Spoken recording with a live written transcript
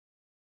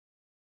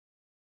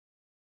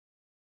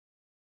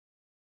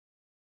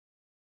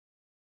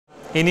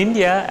In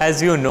India,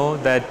 as you know,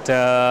 that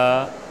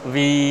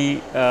we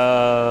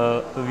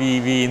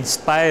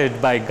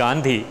inspired by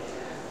Gandhi,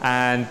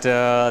 and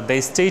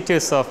the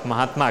status of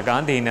Mahatma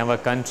Gandhi in our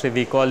country,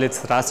 we call it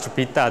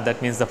Rashtrapita,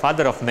 that means the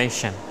father of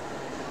nation.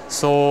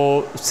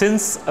 So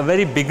since a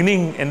very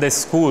beginning in the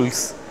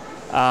schools,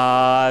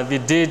 we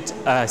did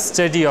a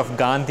study of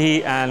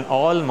Gandhi and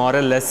all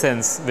moral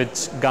lessons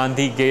which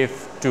Gandhi gave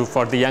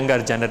for the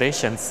younger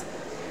generations.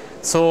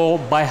 So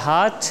by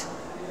heart,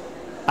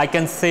 I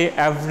can say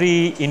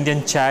every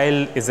Indian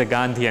child is a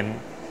Gandhian,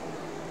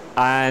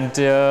 and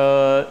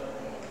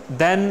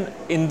then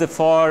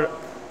for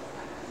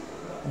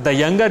the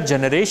younger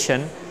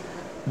generation,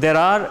 there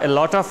are a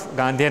lot of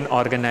Gandhian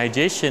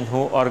organizations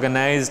who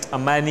organized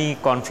many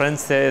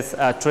conferences,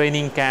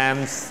 training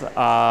camps,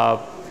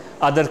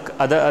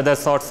 other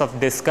sorts of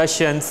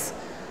discussions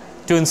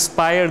to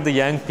inspire the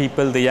young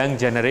people, the young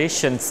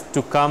generations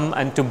to come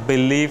and to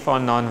believe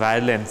on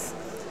non-violence.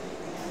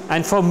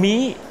 And for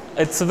me,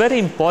 it's very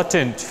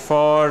important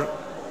for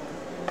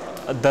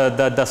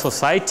the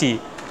society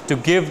to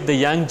give the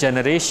young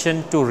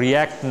generation to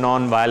react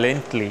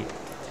non-violently.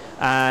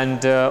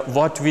 And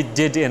what we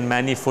did in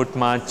many foot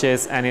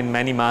marches and in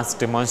many mass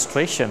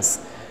demonstrations.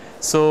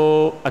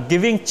 So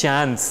giving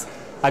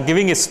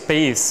a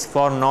space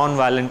for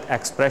non-violent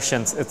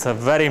expressions, it's a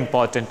very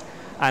important.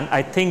 And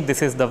I think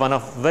this is one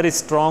of very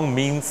strong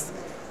means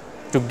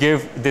to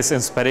give this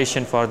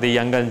inspiration for the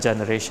younger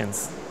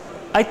generations.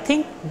 I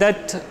think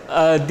that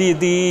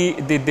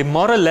the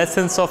moral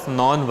lessons of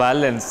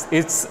non-violence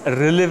is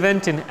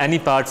relevant in any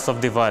parts of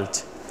the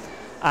world,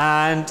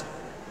 and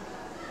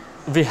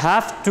we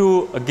have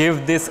to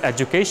give this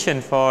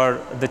education for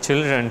the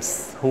children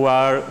who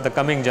are the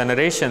coming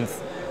generations,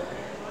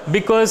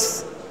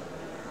 because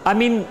I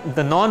mean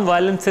the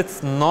non-violence,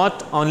 it's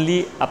not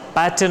only a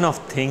pattern of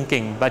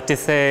thinking, but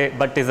is a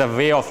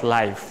way of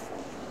life.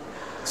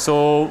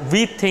 So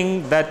we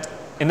think that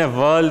in a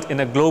world, in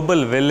a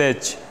global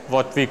village,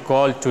 what we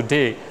call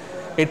today,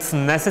 it's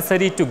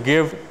necessary to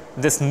give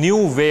this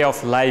new way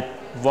of life,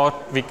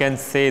 what we can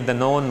say the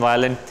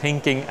non-violent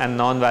thinking and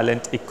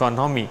non-violent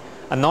economy,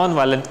 a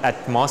non-violent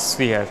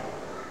atmosphere.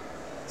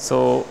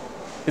 So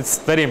it's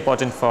very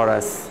important for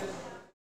us.